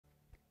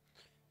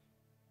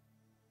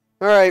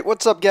Alright,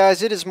 what's up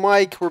guys? It is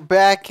Mike. We're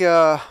back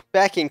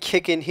back in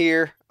kicking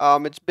here.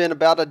 It's been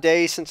about a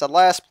day since I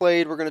last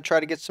played. We're gonna try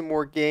to get some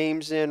more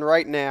games in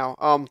right now.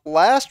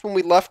 Last when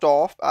we left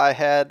off, I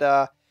had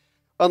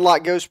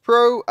unlocked Ghost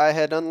Pro. I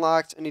need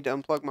to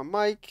unplug my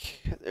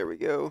mic. There we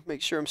go.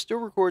 Make sure I'm still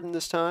recording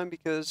this time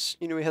because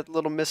we had a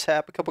little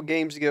mishap a couple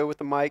games ago with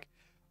the mic.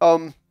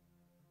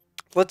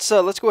 Let's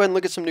go ahead and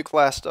look at some new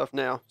class stuff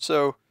now.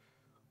 So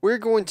we're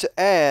going to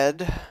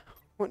add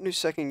what new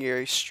second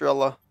gear?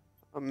 Strela.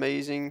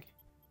 Amazing.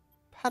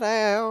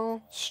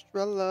 Padow,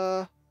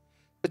 Strela.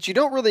 But you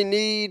don't really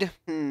need...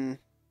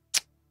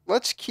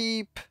 Let's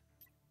keep...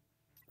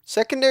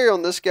 secondary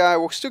on this guy.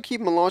 We'll still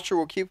keep him a launcher.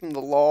 We'll keep him the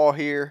law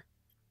here.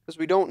 Because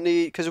we don't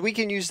need... because we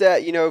can use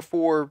that,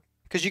 for...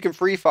 because you can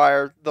free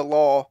fire the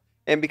law.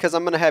 And because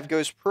I'm going to have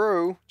Ghost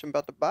Pro, which I'm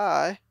about to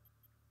buy.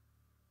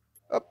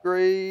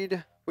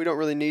 Upgrade. We don't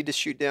really need to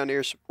shoot down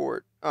air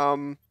support.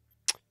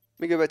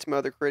 Let me go back to my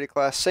other created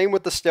class. Same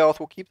with the stealth.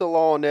 We'll keep the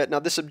law on it. Now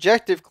this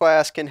objective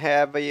class can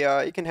have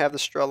a it can have the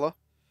Strela.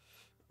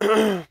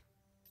 Because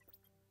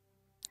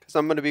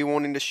I'm going to be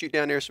wanting to shoot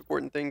down air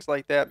support and things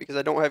like that because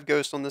I don't have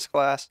Ghost on this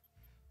class.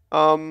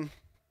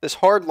 This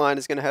hardline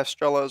is going to have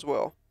Strela as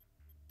well.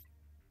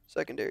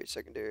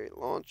 Secondary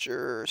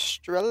launcher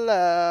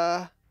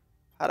Strela.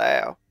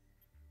 Padow.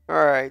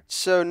 Alright,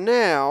 so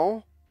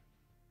now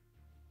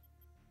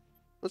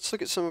let's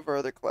look at some of our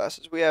other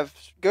classes. We have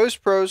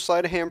Ghost Pro,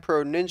 Sleight of Hand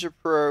Pro, Ninja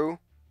Pro.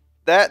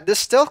 This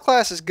stealth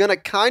class is gonna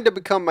kind of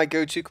become my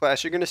go-to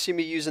class. You're gonna see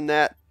me using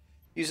that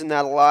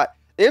a lot.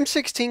 The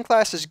M16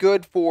 class is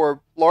good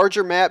for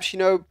larger maps,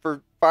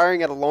 for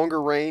firing at a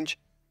longer range.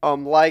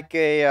 Like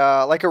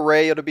a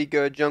Ray, it'll be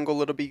good.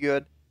 Jungle, it'll be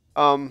good.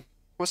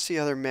 What's the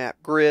other map?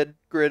 Grid.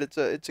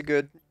 It's a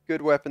good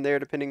weapon there,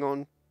 depending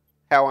on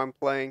how I'm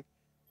playing.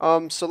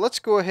 So let's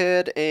go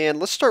ahead and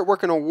let's start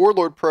working on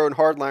Warlord Pro and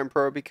Hardline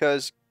Pro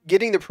because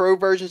getting the Pro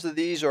versions of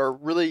these are a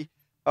really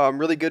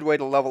good way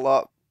to level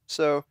up.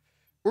 So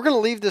we're going to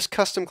leave this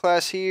custom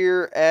class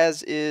here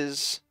as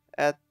is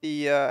at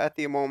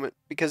the moment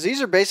because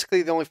these are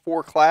basically the only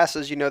 4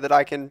 classes that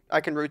I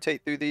can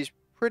rotate through these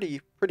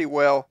pretty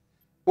well.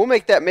 We'll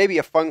make that maybe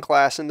a fun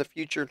class in the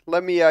future.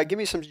 Let me give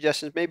me some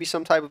suggestions, maybe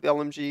some type of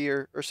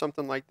LMG or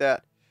something like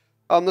that.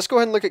 Let's go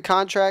ahead and look at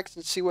contracts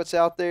and see what's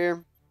out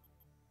there.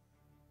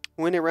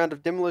 Win a round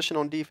of demolition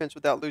on defense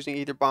without losing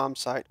either bomb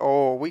site.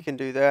 Oh, we can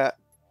do that.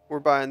 We're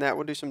buying that.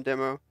 We'll do some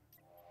demo.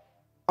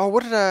 Oh,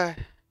 what did I...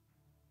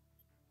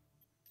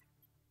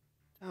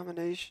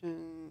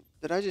 domination.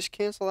 Did I just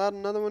cancel out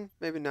another one?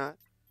 Maybe not.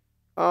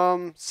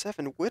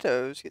 7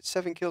 widows. Get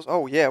 7 kills.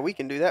 Oh, yeah, we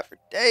can do that for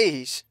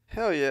days.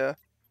 Hell yeah.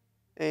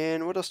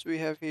 And what else do we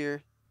have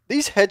here?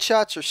 These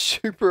headshots are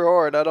super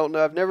hard. I don't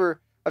know.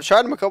 I've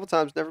tried them a couple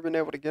times. Never been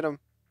able to get them.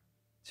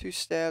 2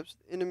 stabs.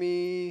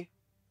 Enemy...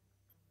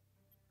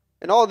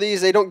 and all of these,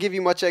 they don't give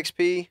you much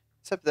XP,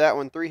 except that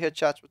one, 3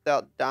 headshots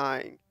without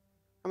dying.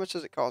 How much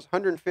does it cost?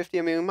 150.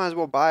 I mean, we might as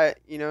well buy it.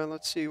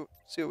 Let's see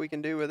what we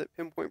can do with it.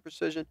 Pinpoint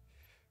precision.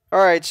 All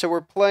right, so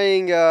we're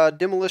playing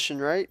demolition,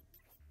 right?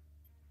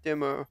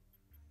 Demo.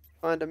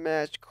 Find a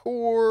match.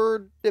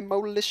 Core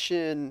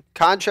demolition.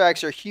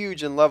 Contracts are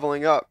huge in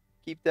leveling up.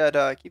 Keep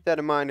that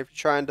in mind if you're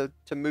trying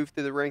to move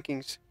through the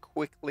rankings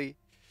quickly.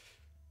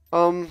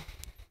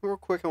 Real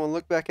quick, I want to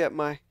look back at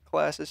my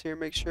classes here,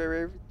 make sure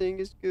everything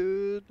is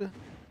good.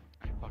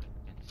 I fucking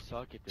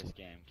suck at this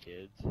game,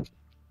 kids.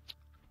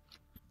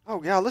 Oh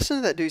god, listen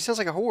to that dude. He sounds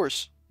like a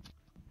horse.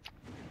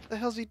 What the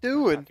hell's he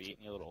doing? Stop eating,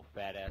 you little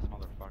fat ass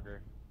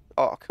motherfucker.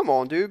 Oh, come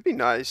on, dude. Be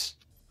nice.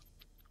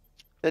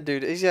 That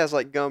dude, he has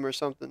like gum or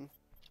something.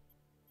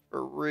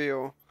 For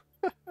real.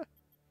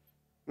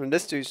 When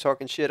this dude's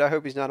talking shit, I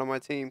hope he's not on my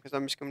team because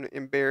I'm just going to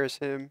embarrass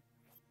him.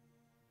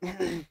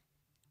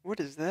 What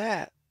is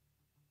that?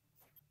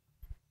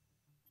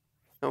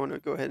 I want to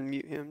go ahead and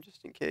mute him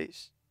just in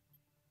case.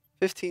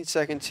 15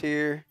 seconds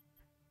here.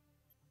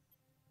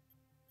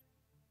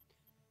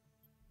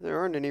 There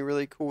aren't any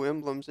really cool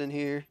emblems in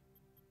here.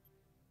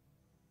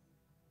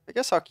 I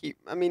guess I'll keep...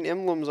 I mean,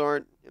 emblems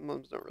don't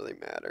really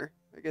matter.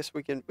 I guess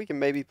we can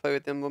maybe play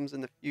with emblems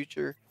in the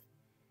future.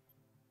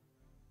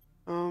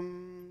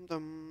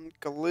 The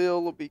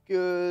Galil will be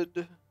good.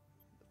 The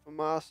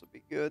FAMAS will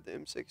be good. The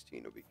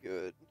M16 will be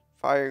good.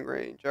 Firing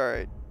range.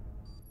 Alright.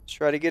 Let's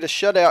try to get a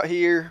shutout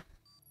here.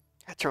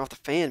 I turn off the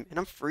fan, man.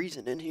 I'm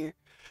freezing in here.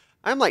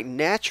 I'm like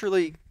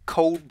naturally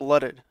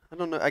cold-blooded. I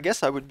don't know. I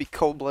guess I would be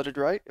cold-blooded,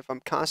 right? If I'm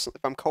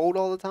cold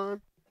all the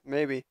time,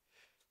 maybe.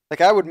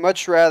 Like I would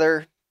much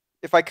rather,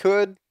 if I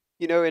could,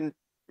 in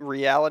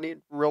reality,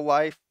 real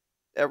life,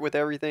 with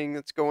everything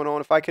that's going on,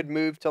 if I could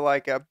move to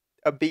like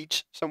a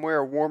beach somewhere,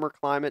 a warmer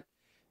climate,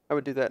 I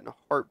would do that in a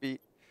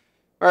heartbeat.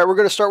 All right, we're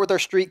gonna start with our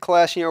street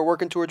class.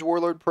 Working towards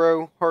Warlord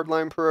Pro,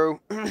 Hardline Pro.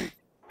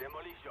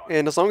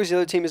 And as long as the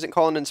other team isn't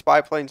calling in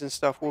spy planes and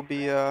stuff, we'll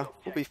be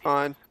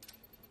fine.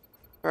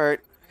 All right,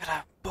 I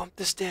gotta bump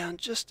this down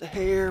just a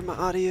hair, my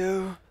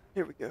audio.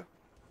 Here we go.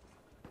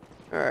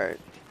 All right.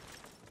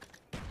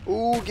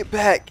 Ooh, get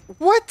back!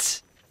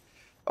 What?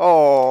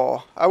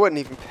 Oh, I wasn't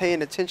even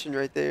paying attention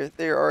right there.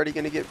 They're already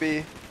going to get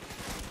B.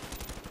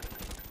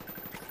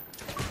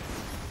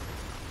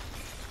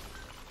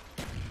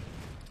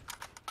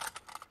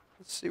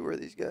 Let's see where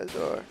these guys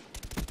are.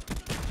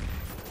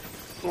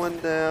 One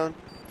down.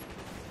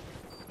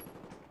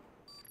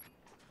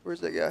 Where's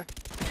that guy?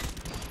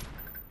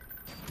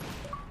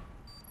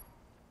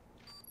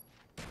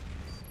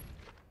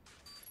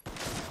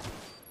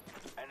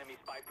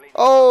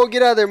 Oh,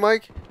 get out of there,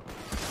 Mike.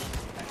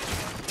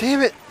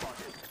 Damn it.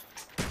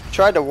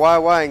 Tried to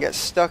YY and got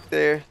stuck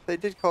there. They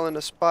did call in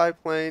a spy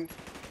plane.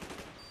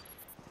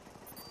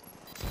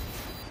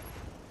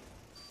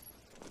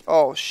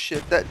 Oh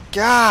shit, that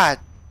God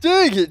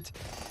dang it!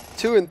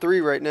 2 and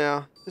 3 right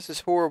now. This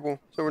is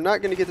horrible. So we're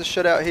not gonna get the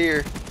shutout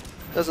here.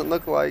 Doesn't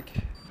look like.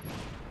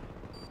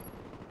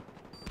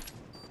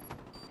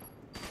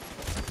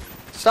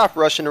 Stop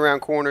rushing around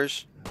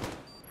corners.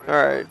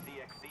 Alright,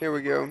 here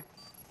we go.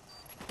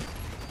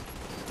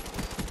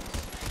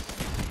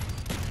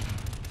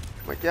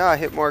 My God,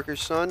 hit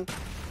markers, son.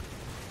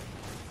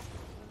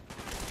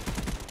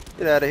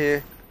 Get out of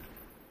here.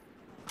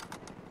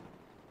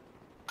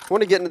 I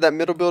want to get into that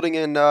middle building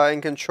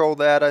and control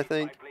that, I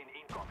think.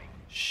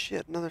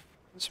 Shit, another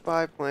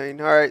spy plane.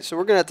 Alright, so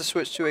we're going to have to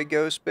switch to a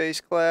ghost base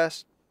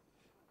class.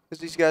 Because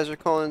these guys are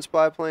calling in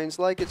spy planes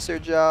like it's their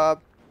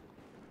job.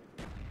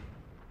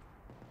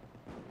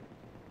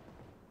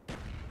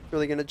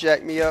 Really going to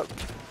jack me up.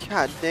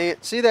 God dang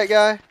it. See that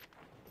guy?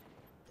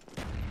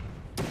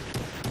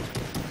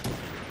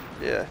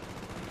 Yeah.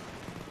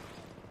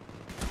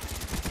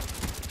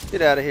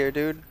 Get out of here,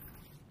 dude.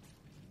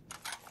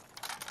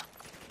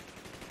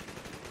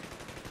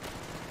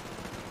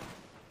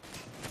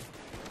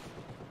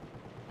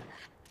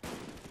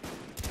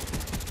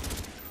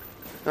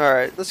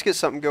 Alright, let's get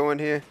something going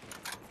here.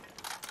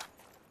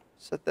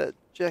 Set that,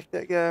 jack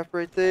that guy up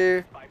right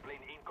there.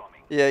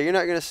 Yeah, you're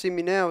not gonna see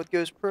me now with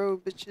Ghost Pro,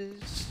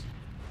 bitches.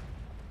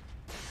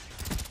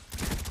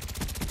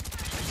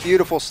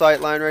 Beautiful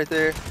sight line right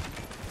there.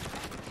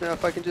 Now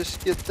if I can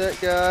just get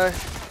that guy.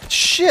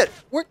 Shit!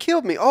 What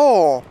killed me?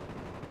 Oh!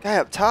 Guy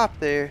up top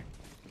there.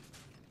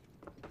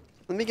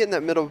 Let me get in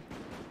that middle.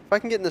 If I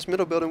can get in this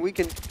middle building, we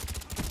can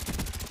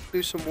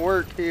do some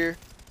work here.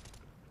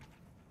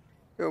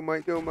 Go,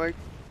 Mike. Go, Mike.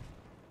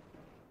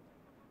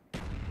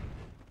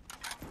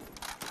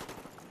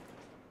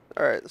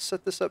 Alright, let's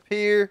set this up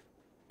here.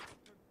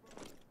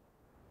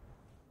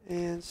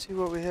 And see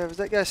what we have. Is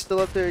that guy still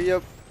up there?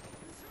 Yep.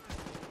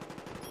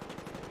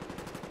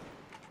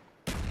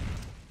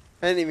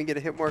 I didn't even get a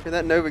hit marker.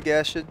 That Nova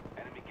gas should...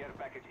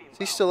 Is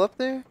he still up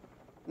there?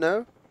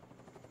 No?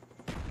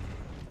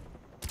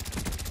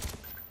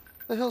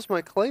 The hell's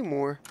my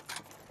Claymore?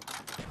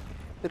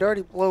 Did it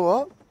already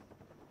blow up?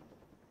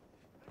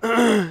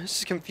 This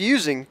is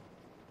confusing.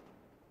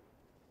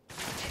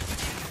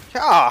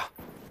 Ah!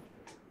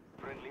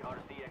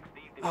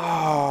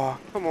 Oh,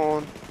 come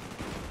on.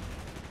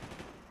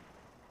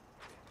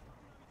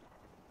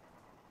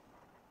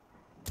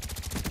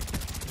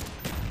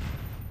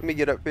 Let me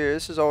get up here.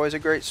 This is always a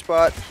great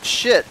spot.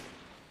 Shit!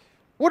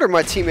 What are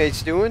my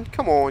teammates doing?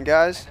 Come on,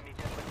 guys.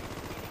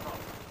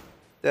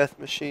 Death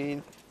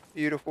machine.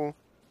 Beautiful.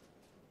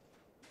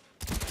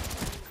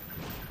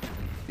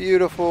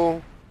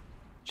 Beautiful.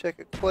 Check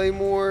a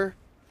Claymore.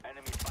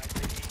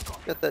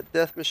 Got that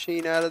death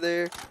machine out of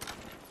there.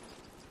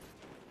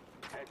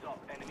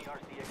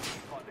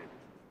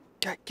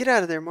 God, get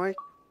out of there, Mike.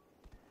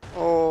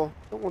 Oh,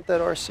 don't want that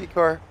RC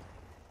car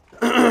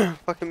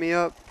fucking me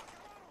up.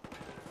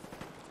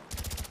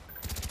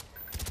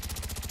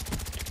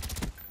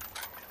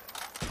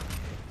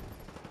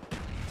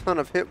 Ton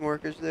of hit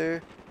markers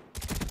there.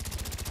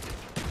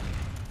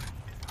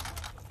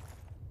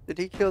 Did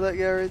he kill that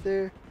guy right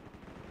there?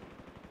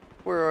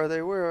 Where are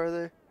they? Where are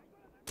they?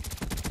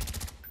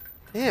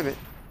 Damn it.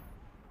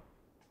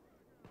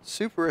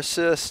 Super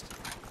assist.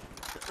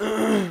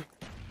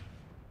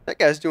 That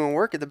guy's doing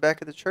work at the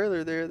back of the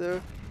trailer there,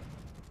 though.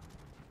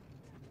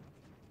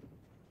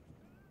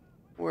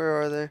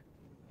 Where are they?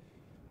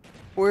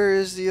 Where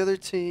is the other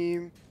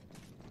team?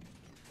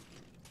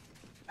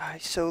 Ah,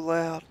 he's so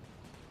loud.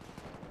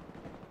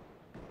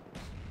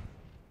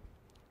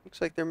 Looks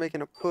like they're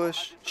making a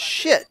push.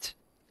 Shit!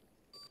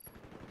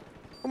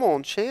 Come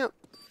on, champ.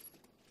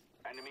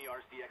 Enemy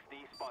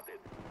RCXD spotted.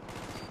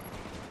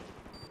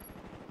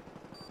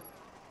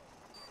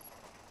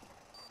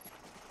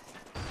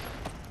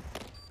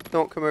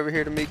 Don't come over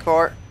here to me,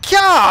 car.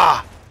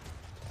 Kya!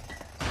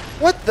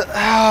 What the?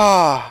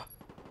 Ah!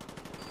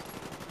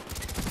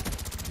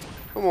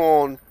 Come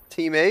on,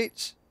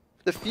 teammates.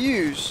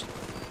 Defuse.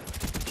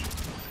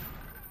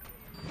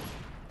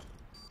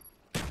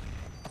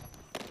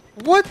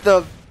 What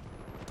the?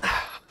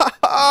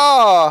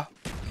 Ah!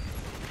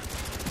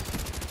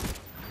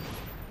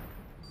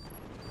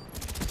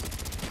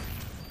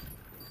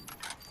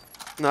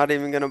 Not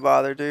even gonna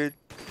bother, dude.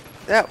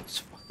 That was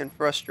fucking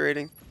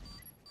frustrating.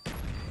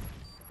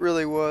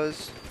 Really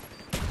was.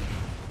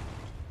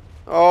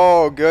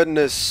 Oh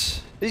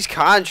goodness. These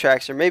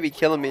contracts are maybe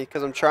killing me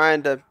because I'm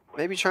trying to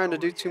maybe trying to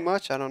do too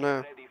much. I don't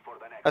know.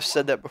 I've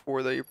said that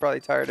before, though. You're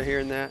probably tired of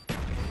hearing that.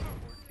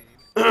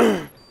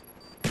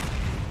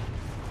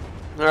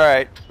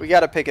 Alright, we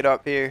got to pick it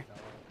up here.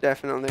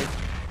 Definitely.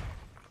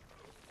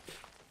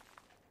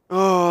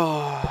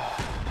 Oh.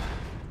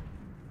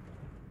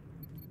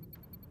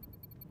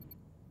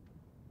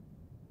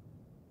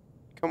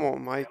 Come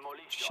on, Mike.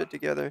 Shit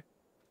together.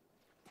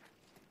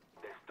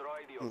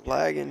 I'm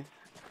lagging.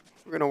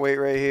 We're gonna wait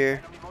right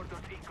here.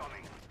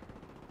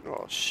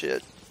 Oh,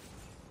 shit.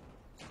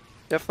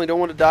 Definitely don't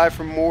want to die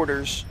from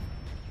mortars.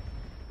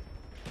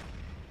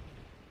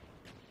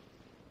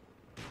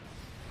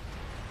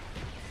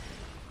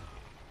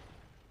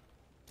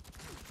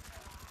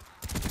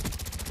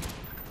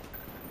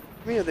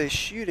 How many are they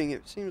shooting?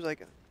 It seems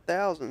like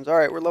thousands.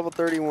 Alright, we're level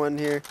 31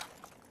 here.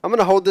 I'm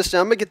gonna hold this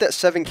down. I'm gonna get that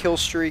 7 kill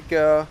streak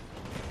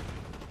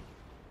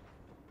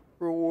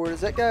reward.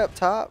 Is that guy up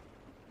top?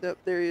 Yep,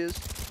 there he is.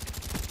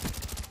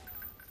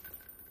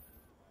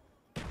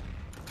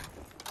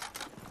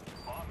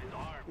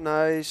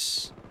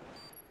 Nice.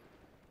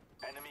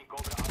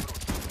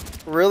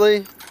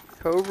 Really?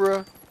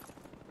 Cobra?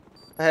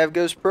 I have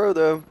Ghost Pro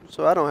though,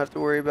 so I don't have to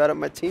worry about it.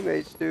 My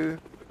teammates do.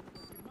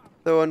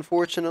 Though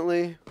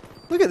unfortunately.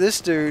 Look at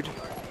this dude.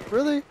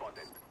 Really?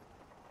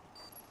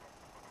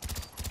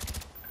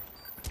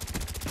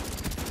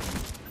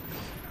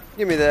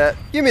 Give me that.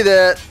 Give me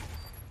that.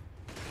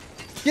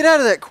 Get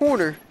out of that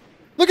corner.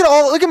 Look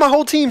at my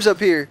whole team's up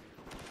here.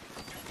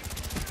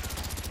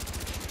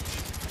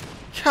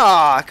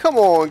 Ah, come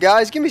on,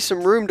 guys. Give me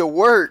some room to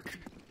work.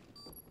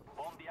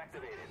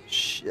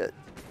 Shit.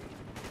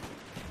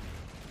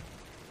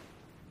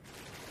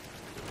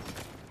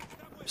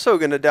 I'm so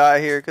gonna die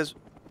here because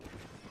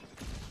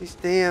these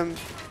damn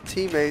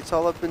teammates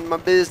all up in my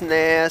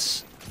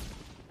business.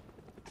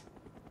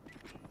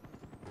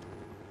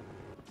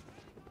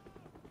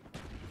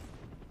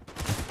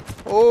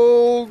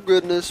 Oh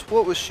goodness,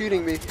 what was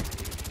shooting me?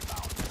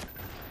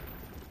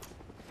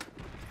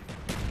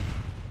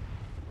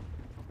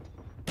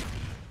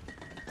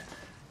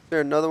 There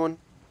another one?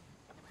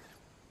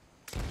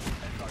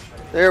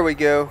 There we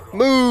go.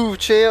 Move,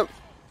 champ.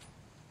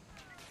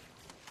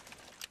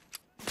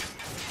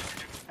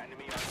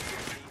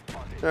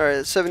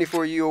 Alright,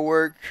 74U will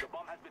work.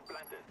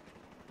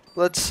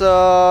 Let's,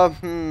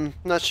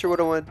 not sure what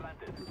I want.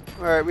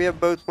 Alright, we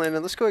have both planted.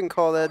 Let's go ahead and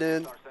call that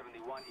in.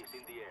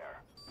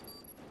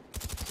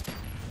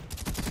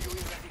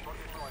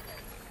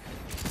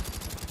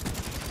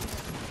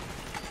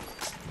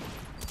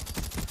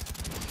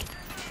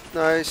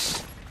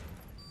 Nice.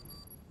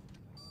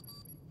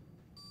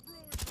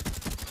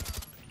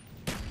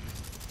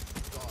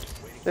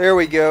 There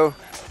we go.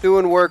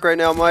 Doing work right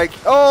now, Mike.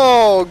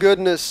 Oh,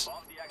 goodness.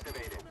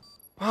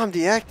 Bomb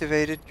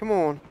deactivated. Come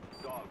on.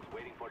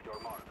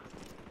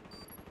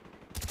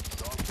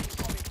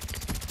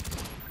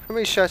 How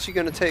many shots you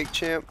gonna take,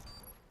 champ?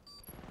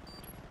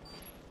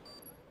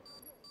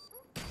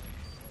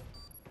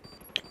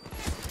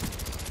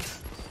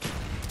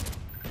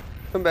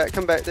 Come back,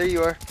 come back. There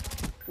you are.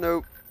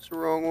 Nope, it's the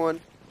wrong one.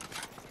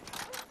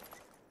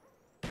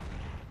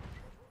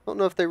 Don't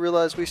know if they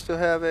realize we still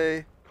have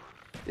a...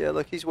 Yeah,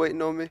 look, he's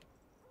waiting on me.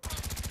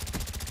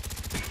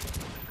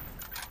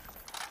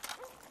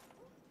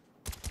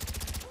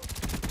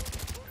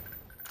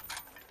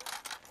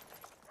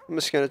 I'm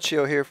just gonna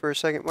chill here for a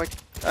second, Mike.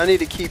 I need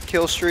to keep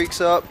kill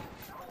streaks up.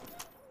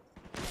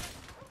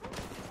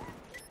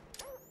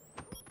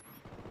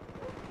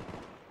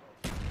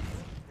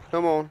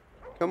 Come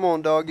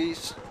on,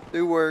 doggies,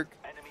 do work.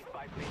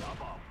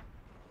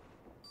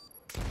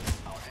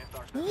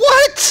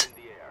 What?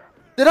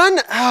 Did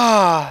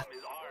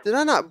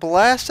I not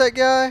blast that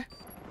guy?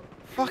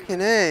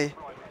 Fucking A.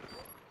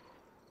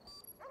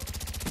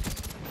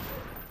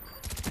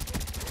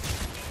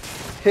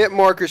 Hit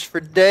markers for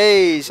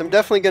days. I'm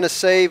definitely gonna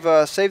save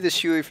this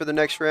Huey for the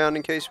next round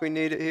in case we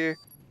need it here.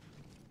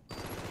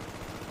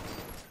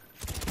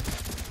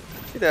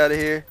 Get out of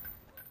here.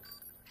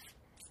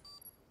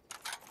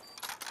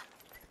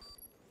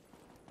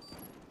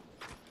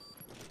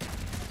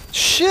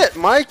 Shit,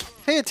 Mike!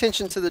 Pay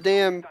attention to the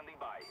damn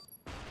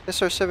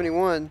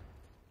SR-71.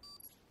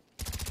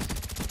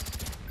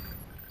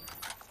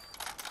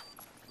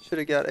 Should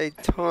have got a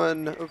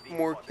ton of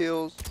more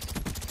kills.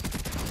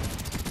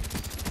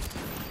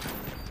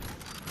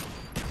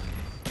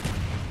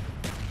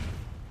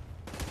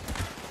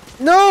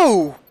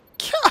 No!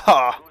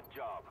 Gah!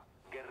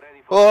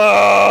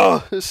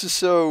 Oh, this is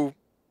so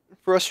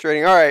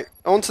frustrating. Alright,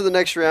 on to the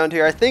next round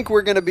here. I think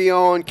we're going to be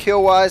on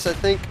kill-wise. I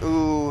think,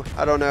 ooh,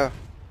 I don't know.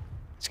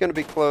 It's going to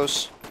be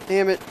close.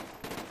 Damn it.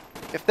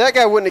 If that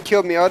guy wouldn't have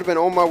killed me, I would have been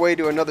on my way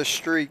to another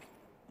streak.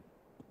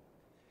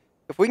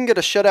 If we can get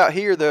a shutout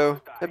here,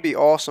 though, that'd be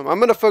awesome. I'm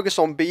going to focus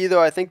on B,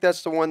 though. I think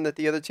that's the one that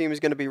the other team is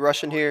going to be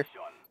rushing here.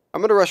 I'm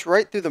going to rush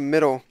right through the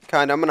middle,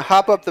 kind of. I'm going to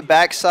hop up the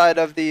backside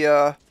of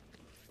the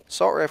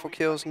assault rifle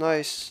kills.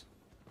 Nice.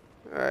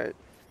 Alright.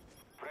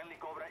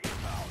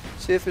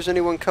 See if there's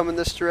anyone coming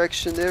this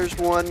direction. There's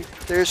one.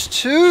 There's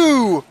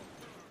two!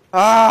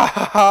 Ah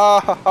ha ha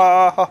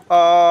ha ha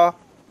ha.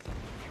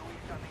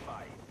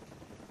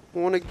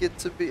 Want to get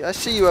to be. I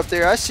see you up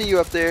there. I see you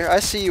up there. I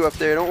see you up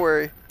there. Don't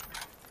worry.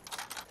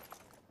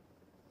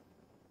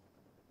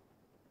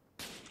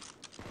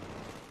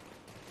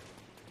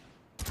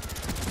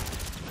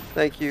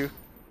 Thank you.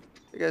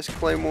 You guys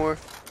Claymore.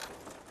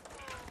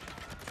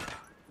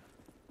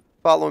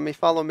 Follow me.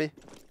 Follow me.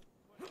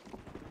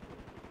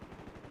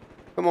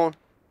 Come on.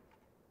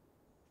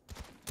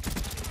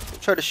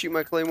 Try to shoot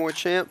my Claymore,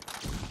 champ.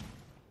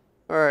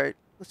 Alright.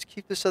 Let's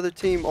keep this other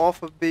team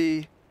off of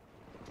B.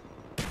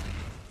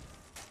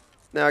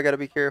 Now I gotta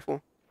be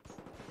careful.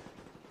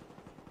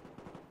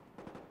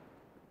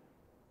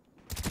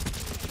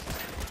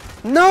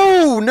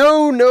 No!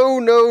 No, no,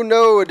 no,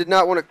 no! I did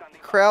not want to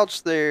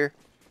crouch there.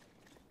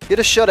 Get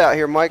a shutout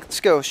here, Mike. Let's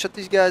go. Shut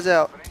these guys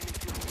out.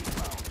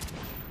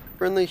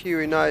 Friendly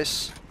Huey,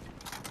 nice.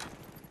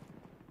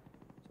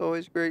 It's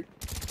always great.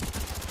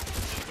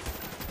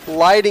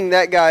 Lighting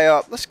that guy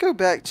up. Let's go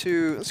back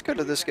to... Let's go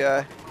to this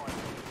guy.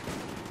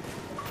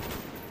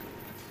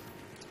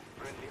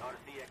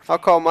 I'll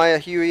call Maya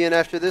Huey in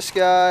after this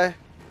guy.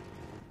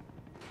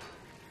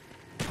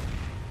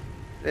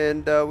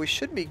 And we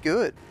should be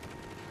good.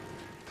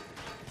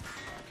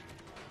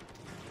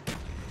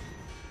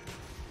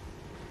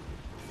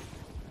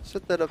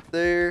 Set that up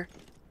there.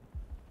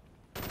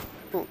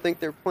 Don't think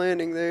they're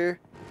planning there.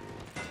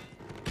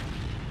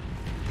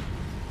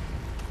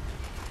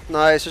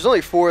 Nice. There's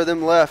only 4 of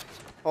them left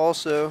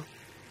also.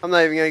 I'm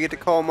not even going to get to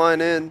call mine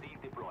in.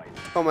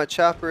 Call my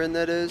chopper in,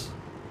 that is.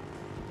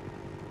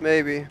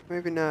 Maybe.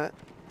 Maybe not.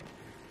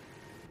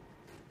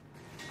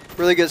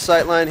 Really good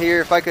sight line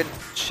here. If I could...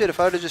 Shit, if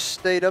I would have just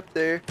stayed up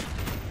there.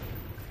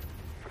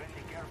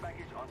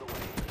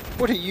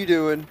 What are you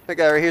doing? That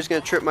guy right here is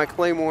going to trip my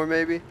Claymore,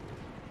 maybe.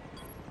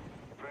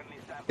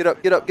 Get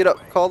up, get up, get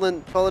up. Call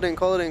in, call it in,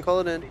 call it in,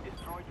 call it in.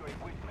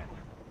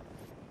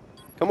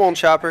 Come on,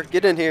 Chopper.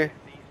 Get in here.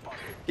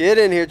 Get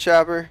in here,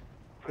 Chopper.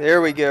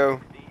 There we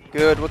go.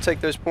 Good, we'll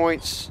take those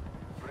points.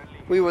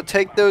 We will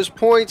take those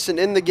points and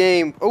end the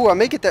game. Oh, I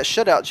may get that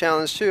shutout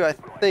challenge too, I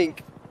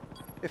think.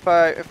 If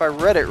I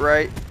read it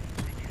right.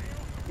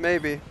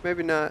 Maybe,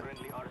 maybe not.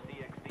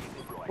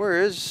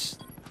 Where is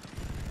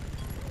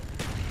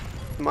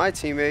my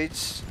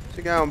teammates? There's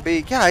a guy on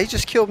B. Yeah, he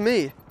just killed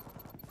me.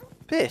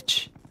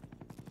 Bitch.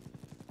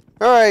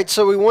 Alright,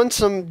 so we won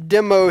some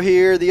demo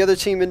here. The other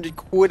team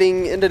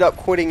ended up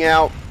quitting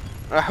out.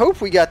 I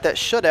hope we got that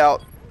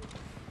shutout.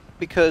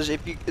 Because it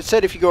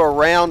said if you go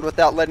around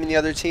without letting the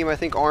other team, I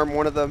think, arm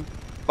one of the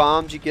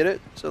bombs, you get it.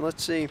 So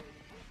let's see.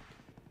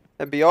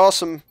 That'd be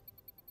awesome.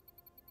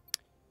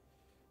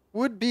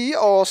 Would be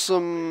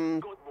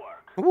awesome.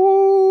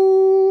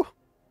 Woo!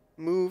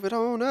 Move it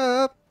on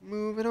up.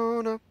 Move it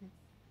on up.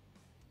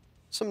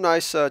 Some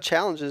nice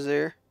challenges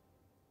there.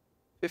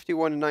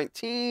 51 to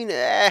 19.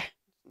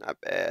 Not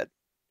bad.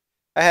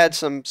 I had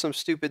some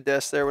stupid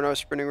deaths there when I was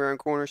sprinting around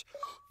corners.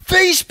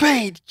 Face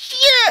paint!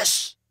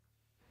 Yes!